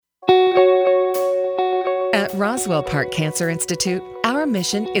At Roswell Park Cancer Institute, our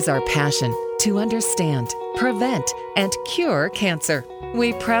mission is our passion to understand, prevent, and cure cancer.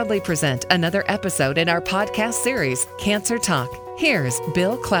 We proudly present another episode in our podcast series, Cancer Talk. Here's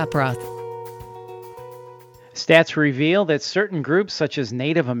Bill Klaproth. Stats reveal that certain groups, such as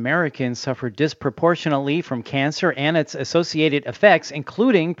Native Americans, suffer disproportionately from cancer and its associated effects,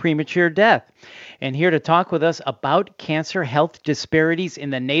 including premature death. And here to talk with us about cancer health disparities in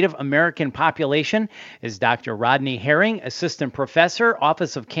the Native American population is Dr. Rodney Herring, Assistant Professor,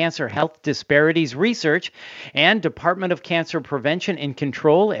 Office of Cancer Health Disparities Research, and Department of Cancer Prevention and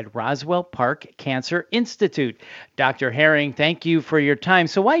Control at Roswell Park Cancer Institute. Dr. Herring, thank you for your time.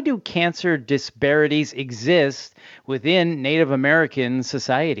 So why do cancer disparities exist within Native American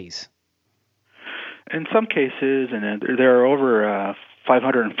societies? In some cases, and there are over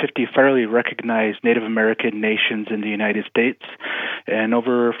 550 federally recognized Native American nations in the United States and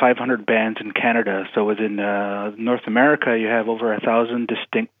over 500 bands in Canada. So within North America, you have over 1,000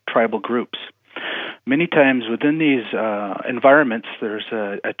 distinct tribal groups. Many times within these environments, there's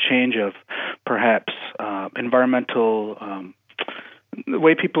a change of perhaps environmental the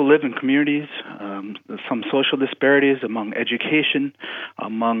way people live in communities, some social disparities among education,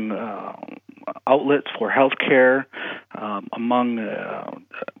 among outlets for health care, among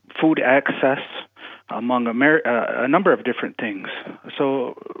food access, among a number of different things.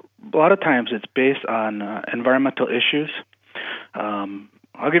 So a lot of times it's based on environmental issues.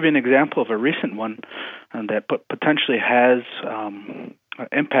 I'll give you an example of a recent one that potentially has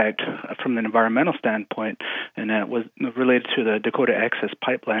impact from an environmental standpoint, and that was related to the Dakota Access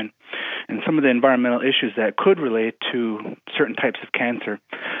Pipeline and some of the environmental issues that could relate to certain types of cancer.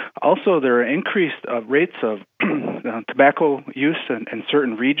 Also, there are increased rates of tobacco use in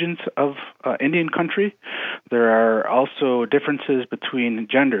certain regions of Indian country. There are also differences between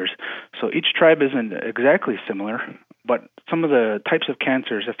genders. So each tribe isn't exactly similar, but some of the types of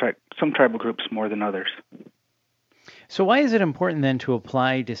cancers affect some tribal groups more than others. So why is it important then to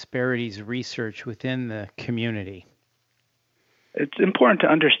apply disparities research within the community? It's important to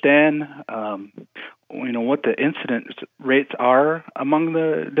understand, what the incidence rates are among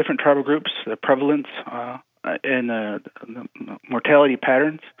the different tribal groups, the prevalence and the mortality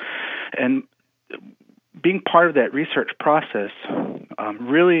patterns, and being part of that research process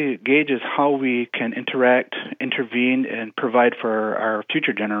really gauges how we can interact, intervene, and provide for our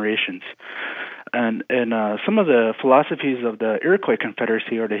future generations. And some of the philosophies of the Iroquois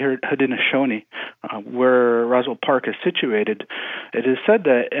Confederacy, or the Haudenosaunee, where Roswell Park is situated, it is said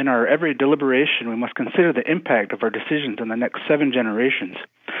that in our every deliberation, we must consider the impact of our decisions on the next 7 generations.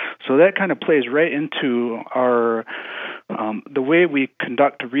 So that kind of plays right into our the way we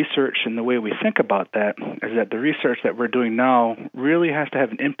conduct research and the way we think about that is that the research that we're doing now really has to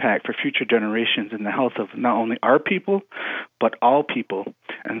have an impact for future generations in the health of not only our people, but all people.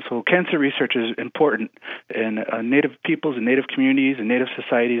 And so cancer research is important, and Native peoples and Native communities and Native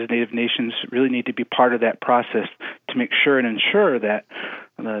societies and Native nations really need to be part of that process to make sure and ensure that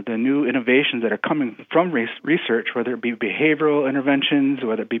the new innovations that are coming from research, whether it be behavioral interventions,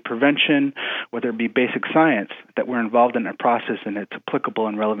 whether it be prevention, whether it be basic science, that we're involved in that process and it's applicable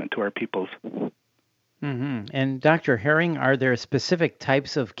and relevant to our peoples. Mm-hmm. And Dr. Herring, are there specific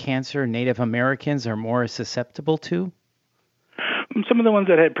types of cancer Native Americans are more susceptible to? Some of the ones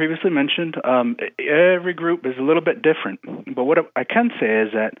that I had previously mentioned, every group is a little bit different. But what I can say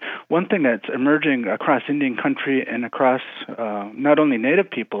is that one thing that's emerging across Indian country and across not only Native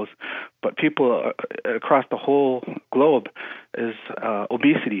peoples, but people across the whole globe is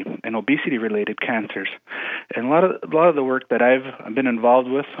obesity and obesity-related cancers. And a lot of the work that I've been involved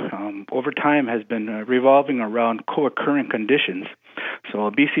with over time has been revolving around co-occurring conditions. So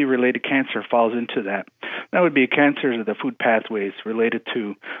obesity-related cancer falls into that. That would be cancers of the food pathways related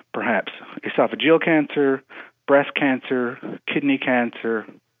to perhaps esophageal cancer, breast cancer, kidney cancer,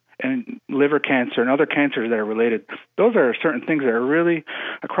 and liver cancer and other cancers that are related. Those are certain things that are really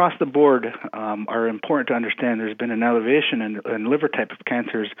across the board are important to understand. There's been an elevation in liver type of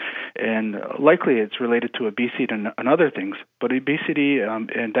cancers, and likely it's related to obesity and other things. But obesity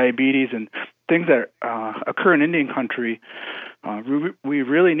and diabetes and things that occur in Indian country, we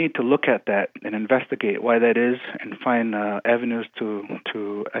really need to look at that and investigate why that is and find avenues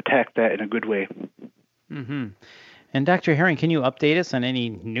to attack that in a good way. Mm-hmm. And Dr. Herring, can you update us on any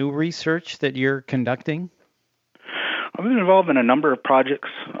new research that you're conducting? I've been involved in a number of projects.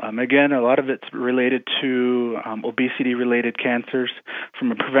 Again, a lot of it's related to obesity-related cancers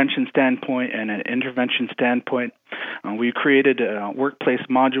from a prevention standpoint and an intervention standpoint. We created workplace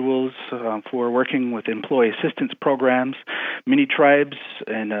modules for working with employee assistance programs. Many tribes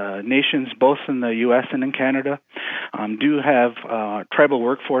and nations, both in the U.S. and in Canada, do have tribal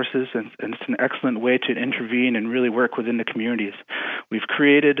workforces, and it's an excellent way to intervene and really work within the communities. We've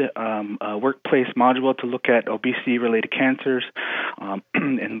created a workplace module to look at obesity-related cancers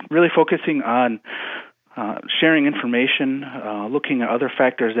and really focusing on sharing information, looking at other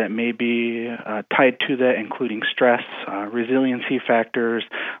factors that may be tied to that, including stress, resiliency factors,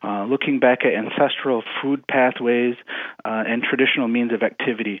 looking back at ancestral food pathways, and traditional means of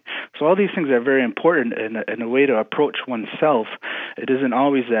activity. So all these things are very important in a way to approach oneself. It isn't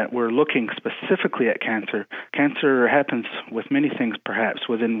always that we're looking specifically at cancer. Cancer happens with many things, perhaps,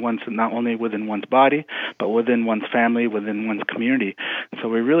 not only within one's body, but within one's family, within one's community. So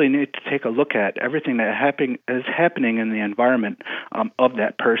we really need to take a look at everything that is happening in the environment of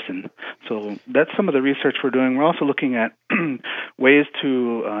that person. So that's some of the research we're doing. We're also looking at ways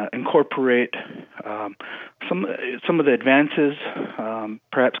to incorporate some of the advances,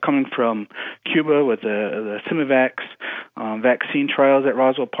 perhaps coming from Cuba with the Simivax vaccine trials at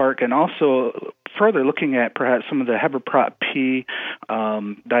Roswell Park, and also further looking at perhaps some of the Heberprop P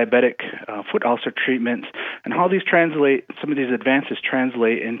diabetic foot ulcer treatments and how some of these advances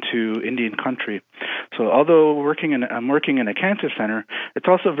translate into Indian country. So although I'm working in a cancer center, it's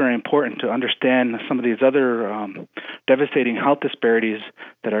also very important to understand some of these other devastating health disparities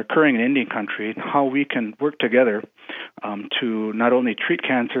that are occurring in Indian country and how we can work together to not only treat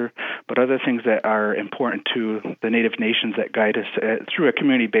cancer, but other things that are important to the Native nations that guide us through a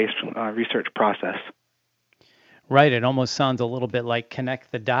community-based research process. Right. It almost sounds a little bit like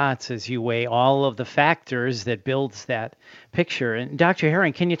connect the dots as you weigh all of the factors that builds that picture. And Dr.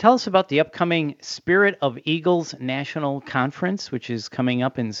 Herring, can you tell us about the upcoming Spirit of Eagles National Conference, which is coming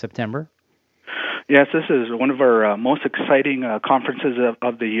up in September? Yes, this is one of our most exciting conferences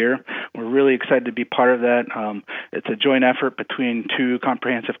of the year. We're really excited to be part of that. It's a joint effort between two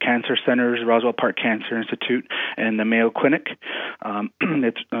comprehensive cancer centers, Roswell Park Cancer Institute and the Mayo Clinic.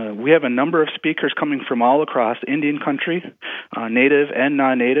 We have a number of speakers coming from all across Indian country, native and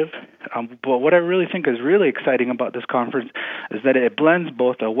non-native. But what I really think is really exciting about this conference is that it blends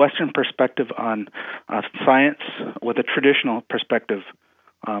both a Western perspective on science with a traditional perspective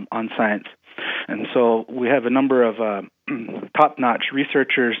on science. And so we have a number of top-notch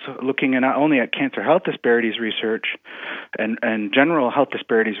researchers looking not only at cancer health disparities research and general health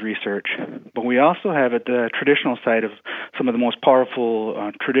disparities research, but we also have at the traditional side of some of the most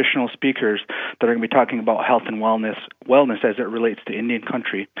powerful traditional speakers that are going to be talking about health and wellness as it relates to Indian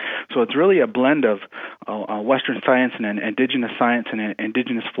country. So it's really a blend of Western science and indigenous science and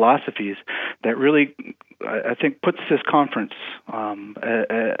indigenous philosophies that really, I think, puts this conference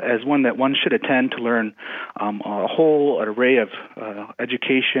as one that one should attend to learn a whole array of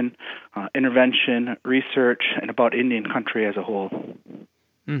education, intervention, research, and about Indian country as a whole.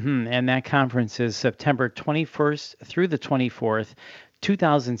 Mm-hmm. And that conference is September 21st through the 24th,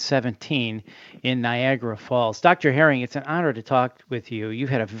 2017 in Niagara Falls. Dr. Herring, it's an honor to talk with you. You've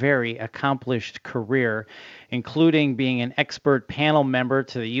had a very accomplished career, including being an expert panel member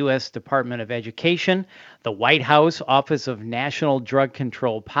to the U.S. Department of Education, the White House Office of National Drug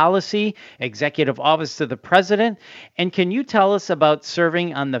Control Policy, Executive Office to the President. And can you tell us about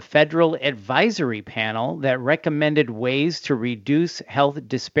serving on the Federal Advisory Panel that recommended ways to reduce health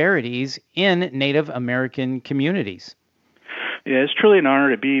disparities in Native American communities? Yeah, it's truly an honor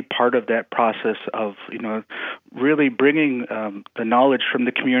to be part of that process of, really bringing the knowledge from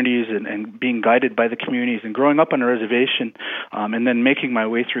the communities and being guided by the communities and growing up on a reservation and then making my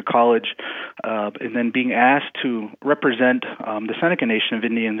way through college and then being asked to represent the Seneca Nation of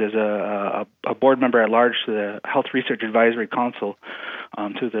Indians as a board member at large to the Health Research Advisory Council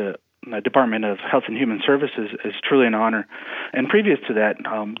to the Department of Health and Human Services is truly an honor. And previous to that,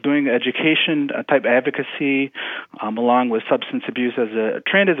 doing education type advocacy along with substance abuse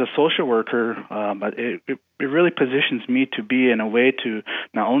trained as a social worker, it really positions me to be in a way to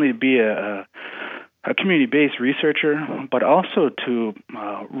not only be a community-based researcher, but also to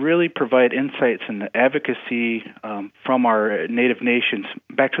really provide insights and advocacy from our Native nations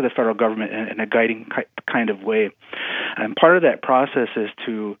back to the federal government in a guiding kind of way. And part of that process is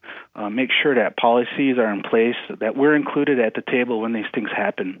to make sure that policies are in place, that we're included at the table when these things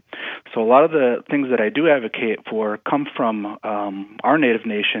happen. So a lot of the things that I do advocate for come from our Native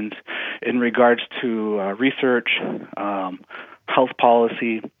nations in regards to research, health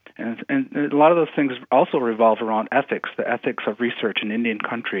policy, And a lot of those things also revolve around ethics, the ethics of research in Indian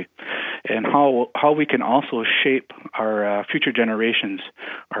country, and how we can also shape our future generations,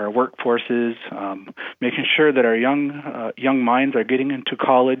 our workforces, making sure that our young minds are getting into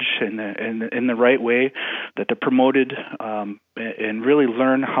college in the right way, that they're promoted, and really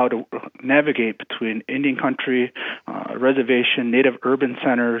learn how to navigate between Indian country, reservation, native urban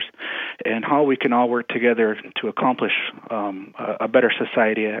centers, and how we can all work together to accomplish a better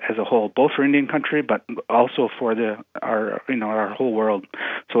society as a whole, both for Indian country, but also for our whole world.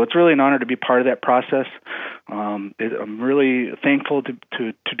 So it's really an honor to be part of that process. I'm really thankful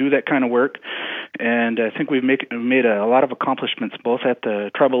to do that kind of work, and I think we've made a lot of accomplishments both at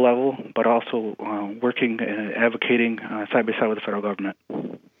the tribal level, but also working and advocating side by side with the federal government.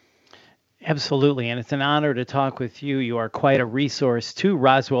 Absolutely, and it's an honor to talk with you. You are quite a resource to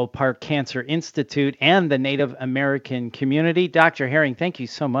Roswell Park Cancer Institute and the Native American community. Dr. Herring, thank you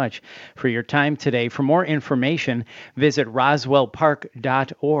so much for your time today. For more information, visit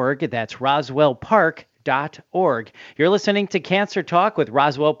roswellpark.org. That's roswellpark.org. You're listening to Cancer Talk with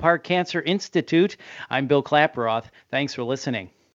Roswell Park Cancer Institute. I'm Bill Klaproth. Thanks for listening.